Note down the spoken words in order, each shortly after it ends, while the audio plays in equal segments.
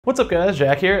What's up guys,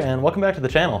 Jack here, and welcome back to the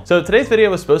channel. So today's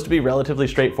video was supposed to be relatively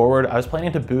straightforward. I was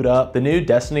planning to boot up the new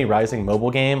Destiny Rising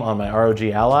mobile game on my ROG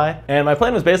Ally, and my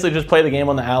plan was basically just play the game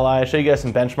on the Ally, show you guys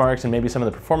some benchmarks and maybe some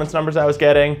of the performance numbers I was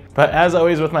getting. But as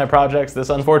always with my projects,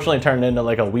 this unfortunately turned into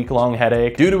like a week-long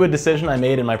headache due to a decision I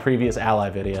made in my previous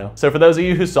Ally video. So for those of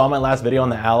you who saw my last video on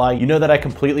the Ally, you know that I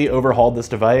completely overhauled this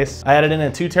device. I added in a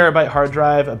 2TB hard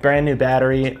drive, a brand new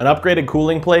battery, an upgraded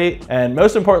cooling plate, and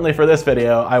most importantly for this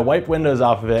video, I wiped Windows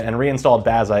off of it and reinstalled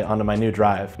Bazite onto my new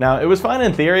drive. Now, it was fine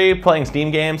in theory playing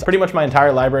Steam games. Pretty much my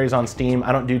entire library is on Steam.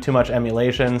 I don't do too much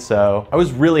emulation, so I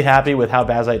was really happy with how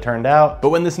Bazite turned out.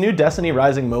 But when this new Destiny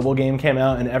Rising mobile game came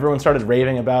out and everyone started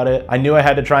raving about it, I knew I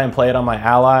had to try and play it on my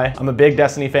Ally. I'm a big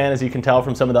Destiny fan, as you can tell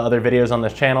from some of the other videos on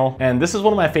this channel, and this is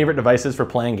one of my favorite devices for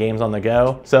playing games on the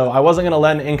go. So I wasn't gonna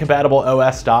let an incompatible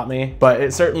OS stop me, but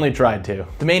it certainly tried to.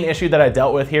 The main issue that I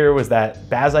dealt with here was that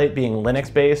Bazite, being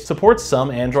Linux-based, supports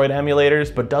some Android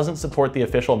emulators, but doesn't support the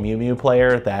official Mew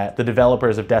player that the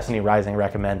developers of Destiny Rising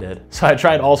recommended. So I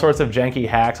tried all sorts of janky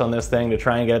hacks on this thing to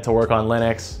try and get it to work on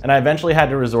Linux, and I eventually had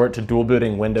to resort to dual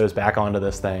booting Windows back onto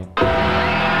this thing. Oh my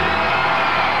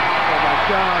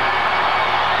God.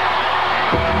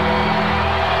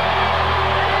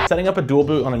 Setting up a dual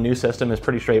boot on a new system is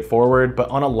pretty straightforward, but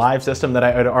on a live system that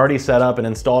I had already set up and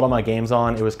installed all my games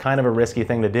on, it was kind of a risky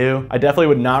thing to do. I definitely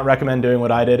would not recommend doing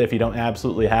what I did if you don't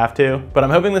absolutely have to, but I'm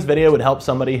hoping this video would help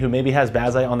somebody who maybe has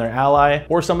Bazite on their Ally,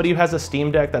 or somebody who has a Steam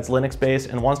Deck that's Linux-based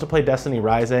and wants to play Destiny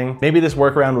Rising. Maybe this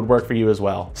workaround would work for you as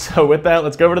well. So with that,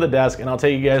 let's go over to the desk and I'll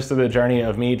take you guys through the journey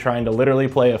of me trying to literally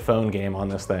play a phone game on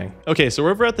this thing. Okay, so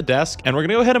we're over at the desk and we're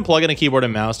gonna go ahead and plug in a keyboard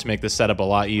and mouse to make this setup a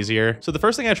lot easier. So the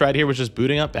first thing I tried here was just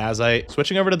booting up Bazite,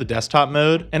 switching over to the desktop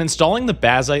mode, and installing the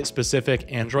Bazite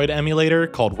specific Android emulator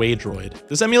called Waydroid.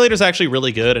 This emulator is actually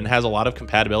really good and has a lot of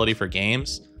compatibility for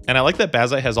games. And I like that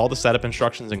Bazite has all the setup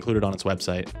instructions included on its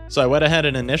website. So I went ahead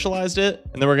and initialized it,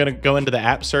 and then we're gonna go into the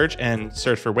app search and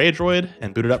search for Waydroid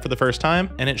and boot it up for the first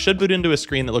time, and it should boot into a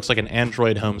screen that looks like an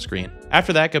Android home screen.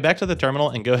 After that, go back to the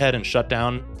terminal and go ahead and shut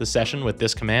down the session with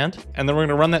this command. And then we're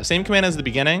gonna run that same command as the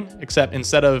beginning, except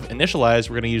instead of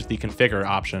initialize, we're gonna use the configure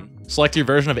option. Select your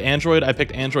version of Android. I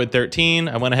picked Android 13.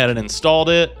 I went ahead and installed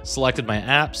it, selected my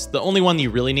apps. The only one you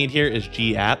really need here is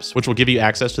G Apps, which will give you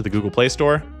access to the Google Play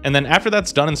Store. And then after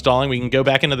that's done installing, we can go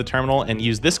back into the terminal and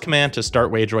use this command to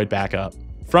start Waydroid back up.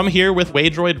 From here, with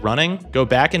Waydroid running, go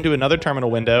back into another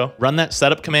terminal window, run that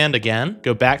setup command again,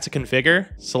 go back to configure,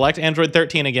 select Android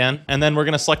 13 again, and then we're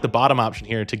gonna select the bottom option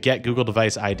here to get Google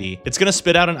Device ID. It's gonna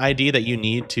spit out an ID that you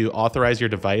need to authorize your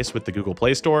device with the Google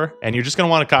Play Store, and you're just gonna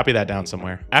wanna copy that down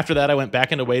somewhere. After that, I went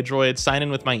back into Waydroid, signed in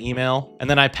with my email, and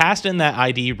then I passed in that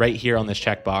ID right here on this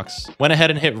checkbox. Went ahead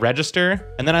and hit register,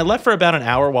 and then I left for about an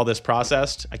hour while this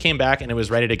processed. I came back and it was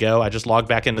ready to go. I just logged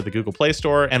back into the Google Play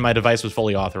Store and my device was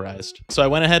fully authorized. So I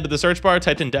went ahead to the search bar,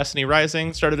 typed in Destiny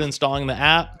Rising, started installing the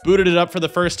app, booted it up for the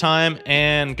first time,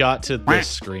 and got to this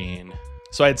screen.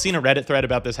 So I had seen a Reddit thread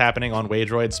about this happening on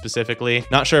Waydroid specifically.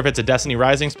 Not sure if it's a Destiny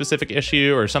Rising specific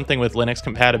issue or something with Linux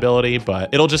compatibility,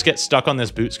 but it'll just get stuck on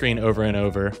this boot screen over and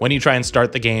over when you try and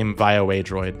start the game via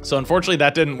Waydroid. So unfortunately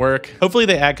that didn't work. Hopefully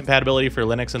they add compatibility for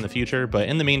Linux in the future, but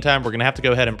in the meantime, we're gonna have to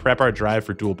go ahead and prep our drive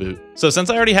for dual boot. So since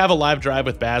I already have a live drive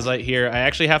with Bazite here, I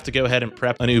actually have to go ahead and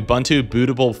prep an Ubuntu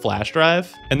bootable flash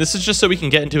drive. And this is just so we can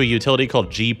get into a utility called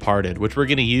gparted, which we're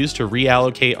gonna use to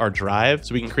reallocate our drive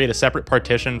so we can create a separate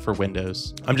partition for Windows.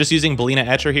 I'm just using Balena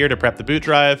Etcher here to prep the boot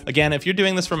drive. Again, if you're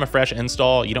doing this from a fresh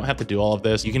install, you don't have to do all of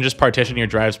this. You can just partition your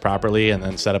drives properly and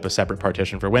then set up a separate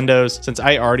partition for Windows. Since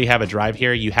I already have a drive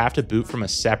here, you have to boot from a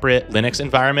separate Linux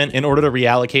environment in order to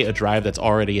reallocate a drive that's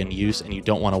already in use and you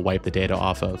don't want to wipe the data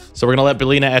off of. So we're gonna let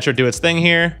Balena Etcher do its thing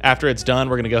here. After it's done,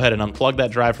 we're gonna go ahead and unplug that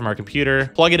drive from our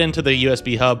computer, plug it into the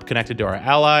USB hub connected to our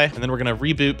Ally, and then we're gonna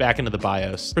reboot back into the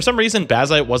BIOS. For some reason,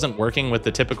 Bazite wasn't working with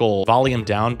the typical volume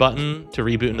down button to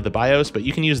reboot into the BIOS, but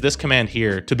you can use this command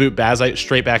here to boot Bazite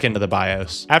straight back into the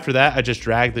BIOS. After that, I just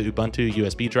dragged the Ubuntu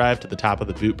USB drive to the top of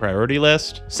the boot priority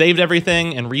list, saved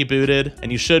everything and rebooted,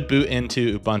 and you should boot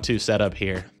into Ubuntu setup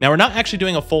here. Now we're not actually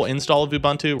doing a full install of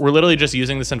Ubuntu. We're literally just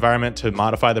using this environment to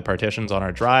modify the partitions on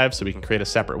our drive so we can create a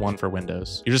separate one for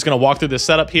Windows. You're just gonna walk through this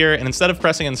setup here, and instead of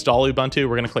pressing install Ubuntu,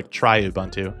 we're gonna click try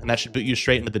Ubuntu, and that should boot you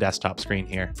straight into the desktop screen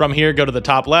here. From here, go to the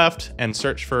top left and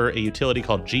search for a utility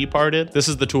called gparted. This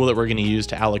is the tool that we're gonna use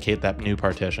to allocate that new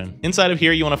partition. Inside of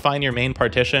here, you want to find your main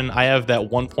partition. I have that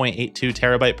 1.82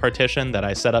 terabyte partition that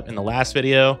I set up in the last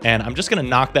video, and I'm just going to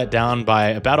knock that down by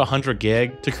about 100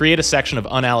 gig to create a section of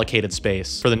unallocated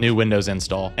space for the new Windows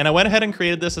install. And I went ahead and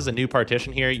created this as a new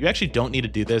partition here. You actually don't need to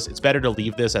do this. It's better to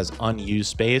leave this as unused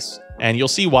space. and you'll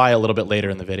see why a little bit later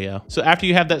in the video. So after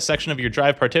you have that section of your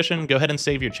drive partition, go ahead and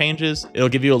save your changes. It'll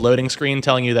give you a loading screen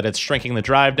telling you that it's shrinking the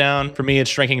drive down. For me, it's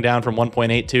shrinking down from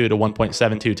 1.82 to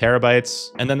 1.72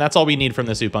 terabytes. And then that's all we need from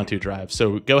this Ubuntu drive.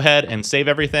 So go ahead and save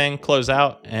everything, close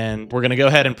out, and we're gonna go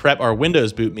ahead and prep our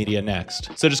Windows boot media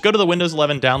next. So just go to the Windows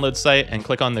 11 download site and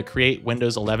click on the Create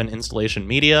Windows 11 Installation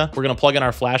Media. We're gonna plug in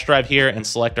our flash drive here and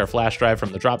select our flash drive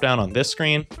from the dropdown on this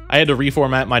screen. I had to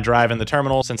reformat my drive in the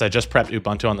terminal since I just prepped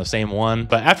Ubuntu on the same one.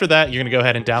 But after that, you're gonna go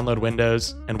ahead and download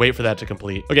Windows and wait for that to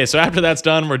complete. Okay, so after that's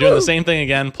done, we're doing the same thing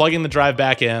again, plugging the drive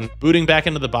back in, booting back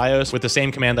into the BIOS with the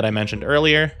same command that I mentioned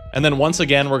earlier. And then once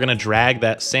again, we're gonna drag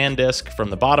that SanDisk from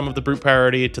the bottom of the boot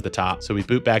priority to the top. So we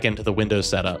boot back into the Windows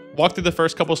setup. Walk through the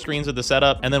first couple screens of the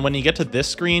setup. And then when you get to this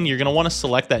screen, you're gonna wanna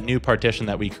select that new partition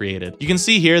that we created. You can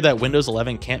see here that Windows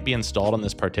 11 can't be installed on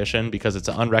this partition because it's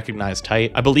an unrecognized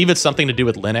type. I believe it's something to do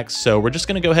with Linux. So we're just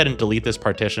gonna go ahead and delete this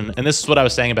partition. And this is what I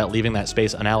was saying about leaving that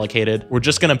space unallocated. We're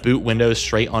just gonna boot Windows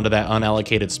straight onto that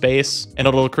unallocated space, and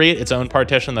it'll create its own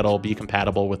partition that'll be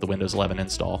compatible with the Windows 11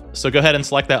 install. So go ahead and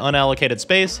select that unallocated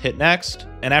space, hit next.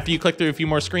 And after you click through a few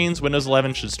more screens, Windows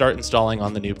 11 should start installing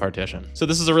on the new partition. So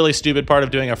this is a really stupid part of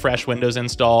doing a fresh Windows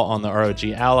install on the ROG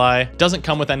Ally. It doesn't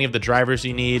come with any of the drivers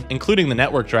you need, including the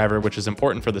network driver, which is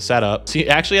important for the setup. So you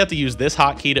actually have to use this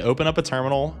hotkey to open up a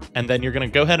terminal, and then you're gonna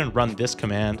go ahead and run this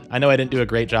command. I know I didn't do a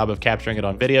great job of capturing it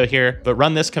on video here, but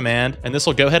run this command, and this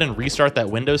will go ahead and restart that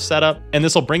Windows setup. And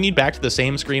this will bring you back to the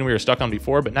same screen we were stuck on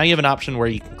before, but now you have an option where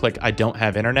you can click I don't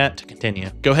have internet to continue.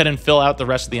 Go ahead and fill out the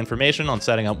rest of the information on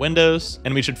setting up Windows,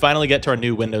 and we should finally get to our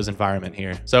new Windows environment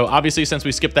here. So obviously, since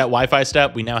we skipped that Wi-Fi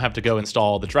step, we now have to go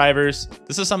install the drivers.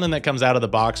 This is something that comes out of the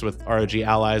box with ROG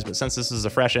Allies, but since this is a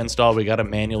fresh install, we got to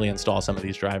manually install some of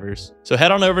these drivers. So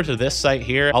head on over to this site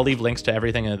here. I'll leave links to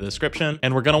everything in the description,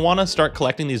 and we're going to want to start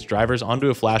collecting these drivers onto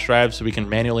a flash drive so we can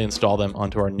manually install them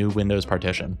onto our new Windows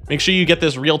partition. Make sure you get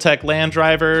this Realtek LAN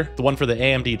driver, the one for the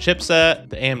AMD chipset,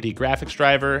 the AMD graphics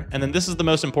driver, and then this is the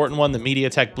most important one, the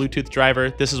MediaTek Bluetooth driver.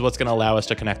 This is what's going to allow us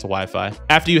to connect to Wi-Fi.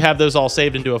 After you have those all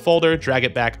saved into a folder, drag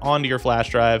it back onto your flash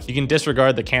drive. You can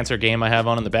disregard the cancer game I have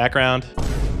on in the background.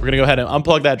 We're gonna go ahead and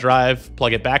unplug that drive,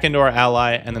 plug it back into our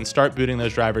Ally, and then start booting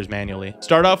those drivers manually.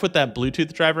 Start off with that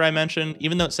Bluetooth driver I mentioned.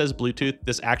 Even though it says Bluetooth,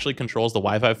 this actually controls the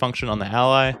Wi-Fi function on the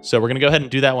Ally. So we're gonna go ahead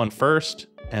and do that one first.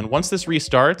 And once this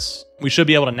restarts, we should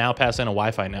be able to now pass in a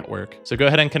Wi-Fi network. So go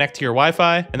ahead and connect to your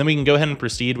Wi-Fi, and then we can go ahead and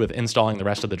proceed with installing the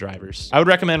rest of the drivers. I would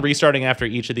recommend restarting after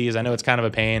each of these. I know it's kind of a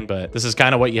pain, but this is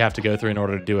kind of what you have to go through in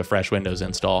order to do a fresh Windows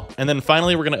install. And then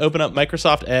finally, we're gonna open up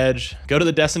Microsoft Edge, go to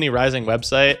the Destiny Rising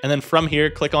website, and then from here,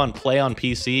 click on Play on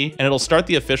PC, and it'll start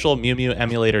the official Mew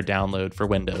emulator download for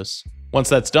Windows. Once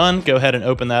that's done, go ahead and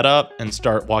open that up and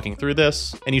start walking through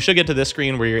this. And you should get to this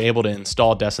screen where you're able to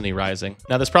install Destiny Rising.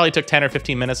 Now, this probably took 10 or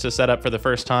 15 minutes to set up for the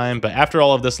first time, but after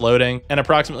all of this loading and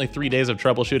approximately 3 days of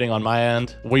troubleshooting on my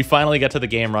end, we finally get to the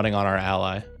game running on our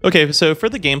Ally. Okay, so for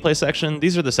the gameplay section,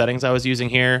 these are the settings I was using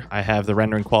here. I have the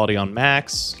rendering quality on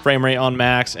max, frame rate on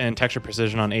max, and texture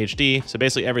precision on HD. So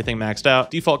basically everything maxed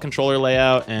out, default controller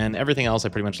layout, and everything else I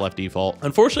pretty much left default.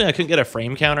 Unfortunately, I couldn't get a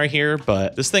frame counter here,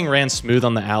 but this thing ran smooth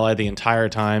on the Ally the entire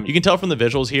time. You can tell from the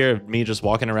visuals here of me just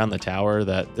walking around the tower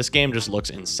that this game just looks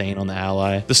insane on the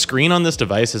Ally. The screen on this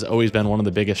device has always been one of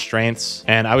the biggest strengths,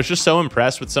 and I was just so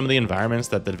impressed with some of the environments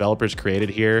that the developers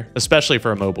created here, especially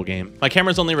for a mobile game. My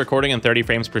camera's only recording in 30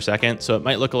 frames per second, so it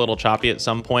might look a little choppy at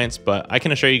some points, but I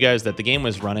can assure you guys that the game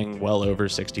was running well over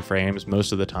 60 frames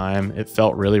most of the time. It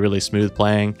felt really, really smooth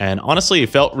playing, and honestly, it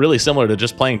felt really similar to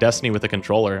just playing Destiny with a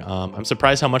controller. I'm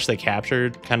surprised how much they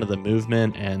captured kind of the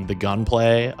movement and the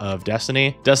gunplay of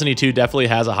Destiny. Destiny 2 definitely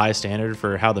has a high standard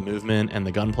for how the movement and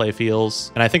the gunplay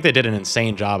feels, and I think they did an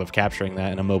insane job of capturing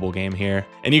that in a mobile game here.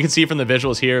 And you can see from the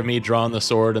visuals here of me drawing the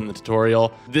sword in the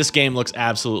tutorial, this game looks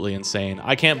absolutely insane.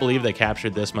 I can't believe they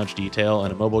captured this much detail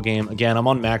in a mobile game. Again, I'm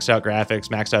on maxed out graphics,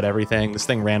 maxed out everything. This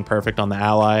thing ran perfect on the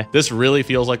Ally. This really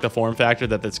feels like the form factor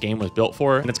that this game was built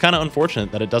for, and it's kind of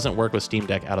unfortunate that it doesn't work with Steam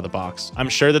Deck out of the box. I'm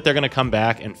sure that they're going to come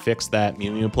back and fix that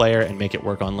Mew player and make it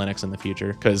work on Linux in the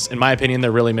future, because in my opinion,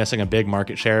 they're really missing a big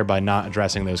market share by not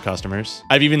addressing those customers.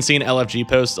 I've even seen LFG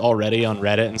posts already on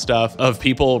Reddit and stuff of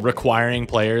people requiring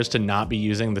players to not be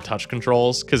using the touch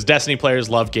controls, because Destiny players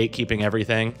love gatekeeping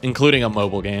everything, including a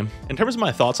mobile game. In terms of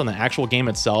my thoughts on the actual game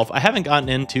itself, I haven't gotten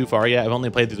in too far yet. I've only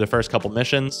played through the first couple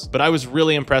missions, but I was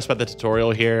really impressed by the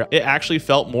tutorial here. It actually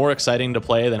felt more exciting to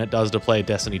play than it does to play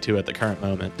Destiny 2 at the current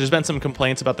moment. There's been some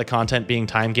complaints about the content being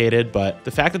time-gated, but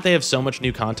the fact that they have so much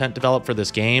new content developed for this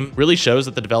game really shows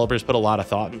that the developers put a lot of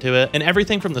thought into into it. And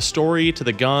everything from the story to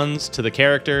the guns to the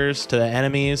characters to the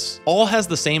enemies all has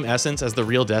the same essence as the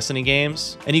real Destiny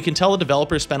games. And you can tell the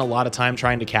developers spent a lot of time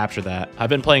trying to capture that. I've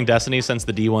been playing Destiny since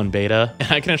the D1 beta,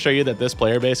 and I can assure you that this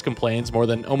player base complains more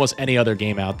than almost any other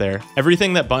game out there.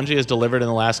 Everything that Bungie has delivered in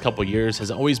the last couple years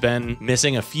has always been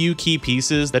missing a few key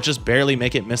pieces that just barely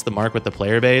make it miss the mark with the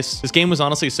player base. This game was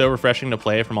honestly so refreshing to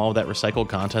play from all of that recycled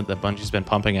content that Bungie's been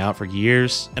pumping out for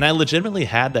years, and I legitimately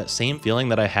had that same feeling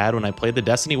that I had when I played the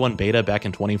Destiny 1 beta back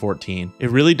in 2014. It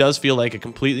really does feel like a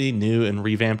completely new and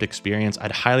revamped experience.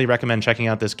 I'd highly recommend checking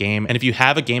out this game, and if you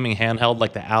have a gaming handheld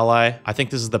like the Ally, I think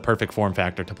this is the perfect form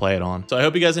factor to play it on. So I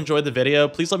hope you guys enjoyed the video.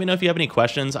 Please let me know if you have any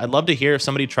questions. I'd love to hear if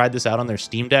somebody tried this out on their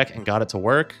Steam Deck and got it to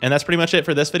work. And that's pretty much it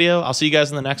for this video. I'll see you guys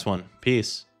in the next one.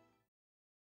 Peace.